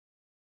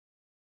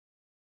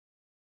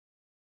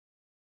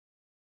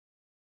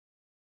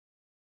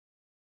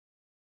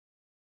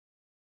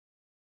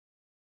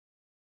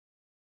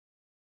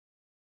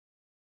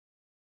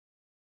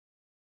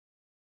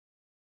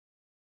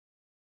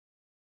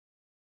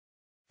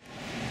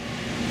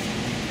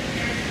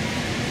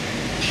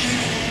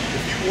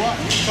want,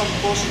 you can come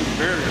closer to the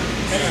barrier.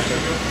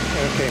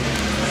 Okay.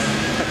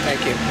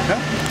 Thank you. Yeah,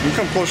 you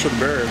can come closer to the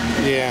barrier.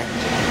 Yeah.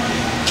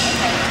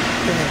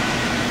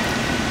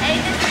 Hey,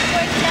 this is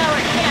George Tower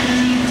at Camp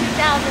Jeep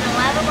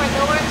 2011. We're at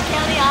the Orange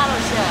County Auto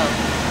Show.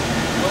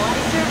 Will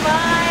I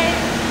survive?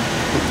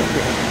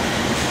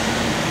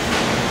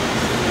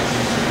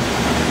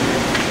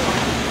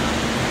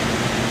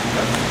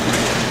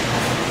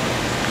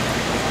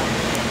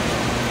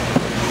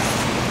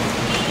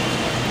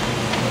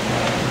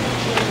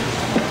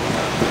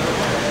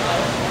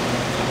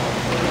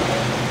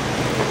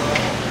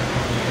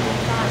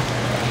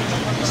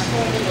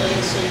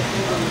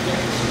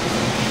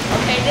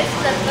 Okay, this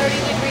is a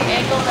 30-degree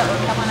angle that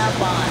we're coming up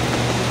on.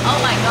 Oh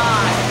my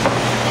God.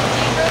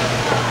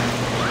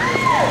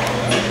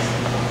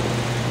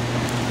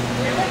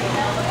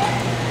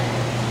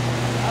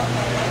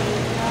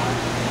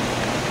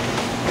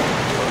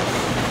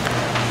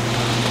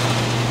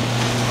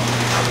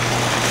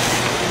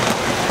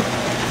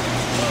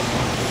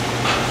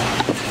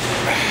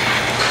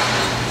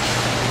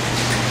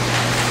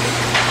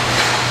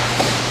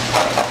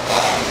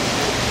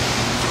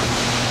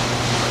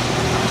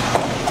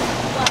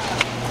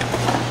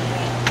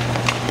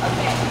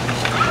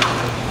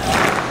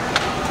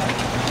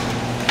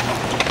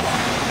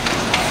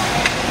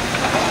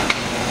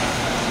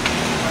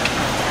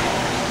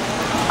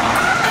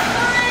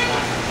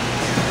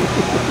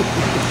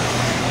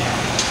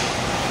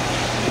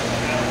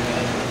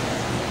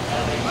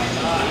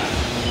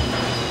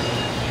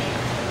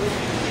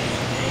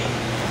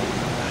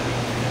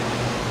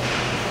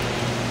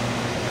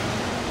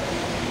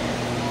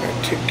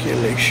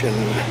 Articulation.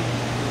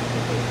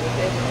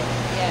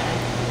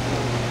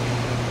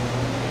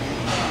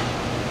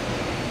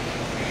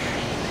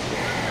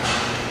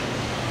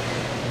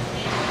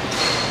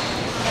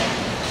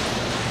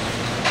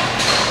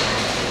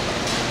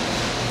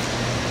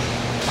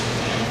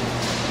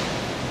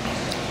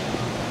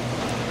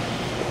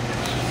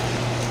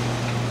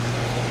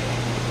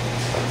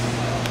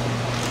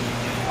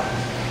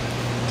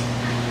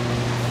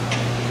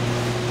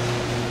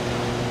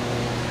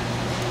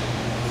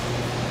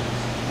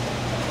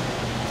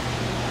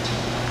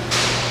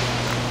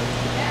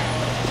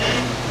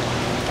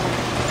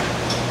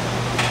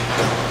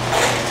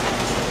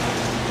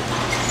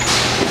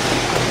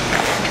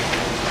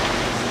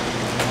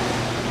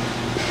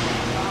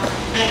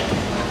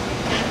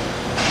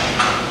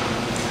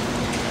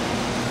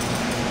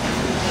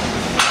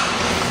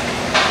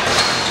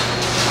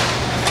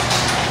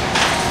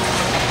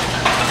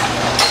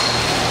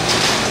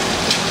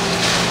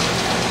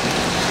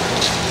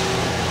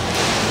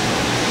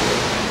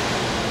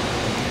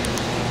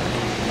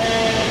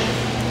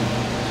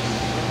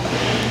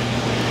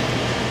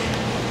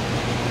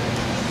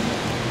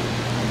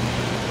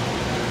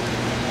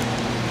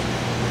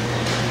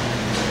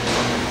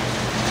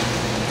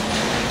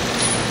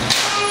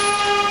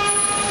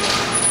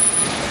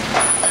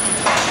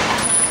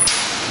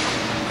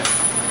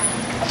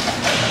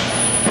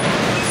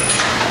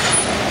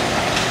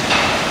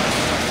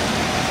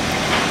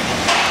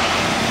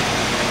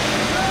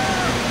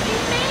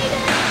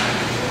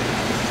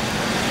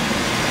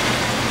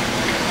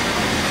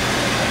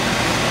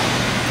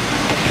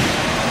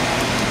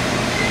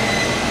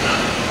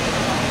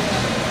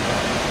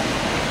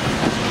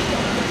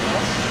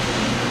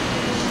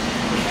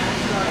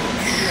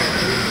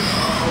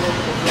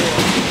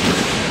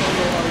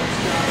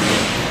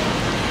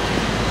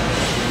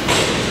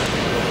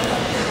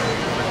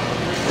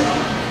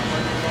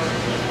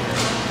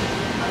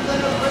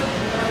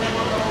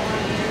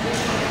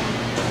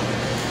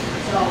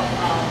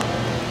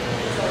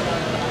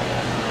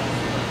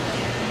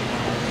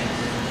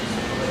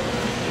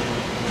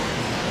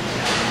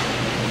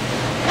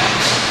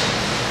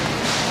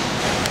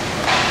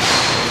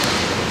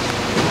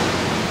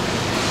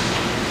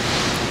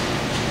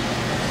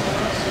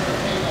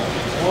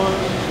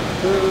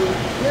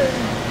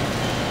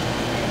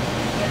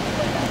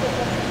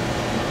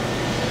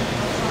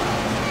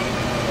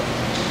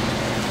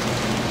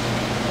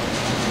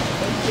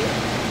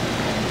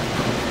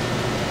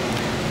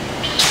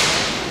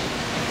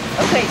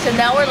 Okay, so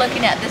now we're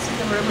looking at, this is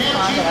the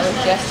Rubicon that I was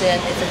just in.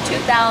 It's a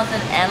 2011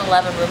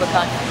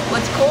 Rubicon.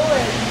 What's cool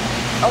is,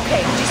 okay,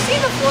 do you see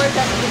the floors?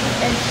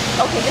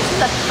 Okay, this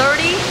is a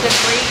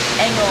 30-degree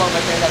angle over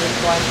here that it's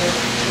going through.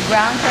 The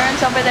ground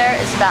clearance over there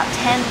is about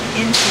 10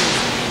 inches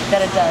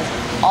that it does.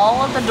 All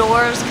of the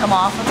doors come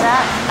off of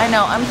that. I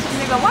know, I'm sitting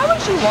there going, why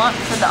would you want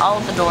for all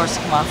of the doors to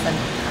come off? And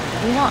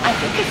you know, I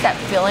think it's that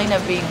feeling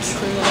of being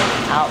truly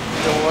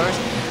outdoors.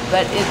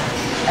 But it,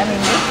 I mean,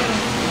 this is,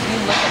 if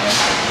you look at this,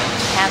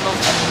 handles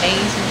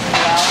amazingly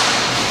well.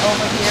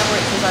 Over here where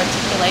it says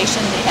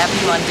articulation, they have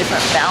you on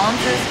different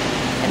balances,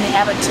 and they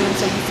have it tuned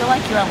so you feel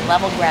like you're on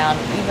level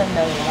ground even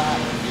though you're not.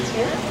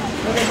 Here,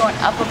 where they're going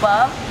up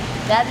above,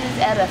 that is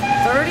at a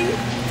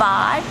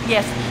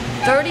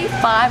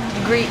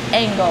 35-degree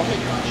angle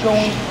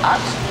going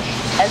up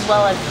as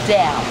well as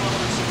down.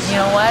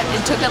 You know what?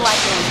 It took it like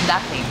it was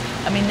nothing.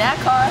 I mean, that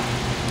car,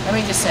 let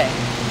me just say,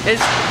 is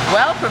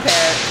well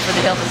prepared for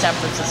the hills of San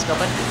Francisco,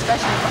 but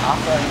especially for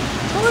off-roading.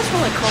 It was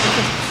really cool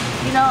because,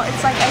 you know,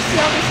 it's like I see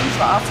all these things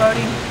for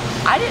off-roading.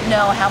 I didn't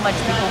know how much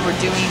people were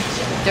doing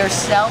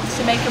themselves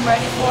to make them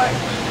ready for it,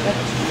 but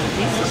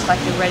these look like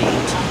they're ready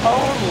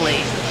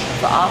totally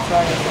for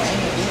off-roading for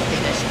any wheel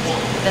conditions.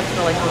 That's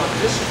really cool.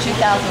 2011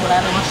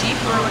 Jeep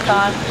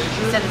Rubicon.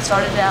 He said it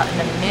started out in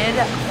the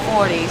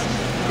mid-40s.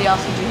 They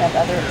also do have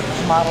other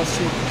models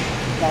too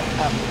that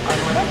are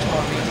much more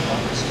reasonable.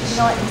 You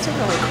know what? These are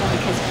really cool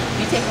because if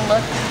you take a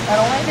look,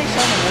 not only are they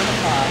showing the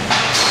Rubicon,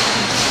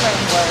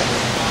 Wrangler,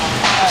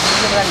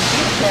 you have a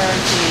Jeep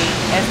Cherokee,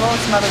 as well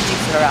as some other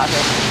Jeeps that are out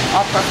here,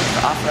 all perfect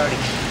for off-roading.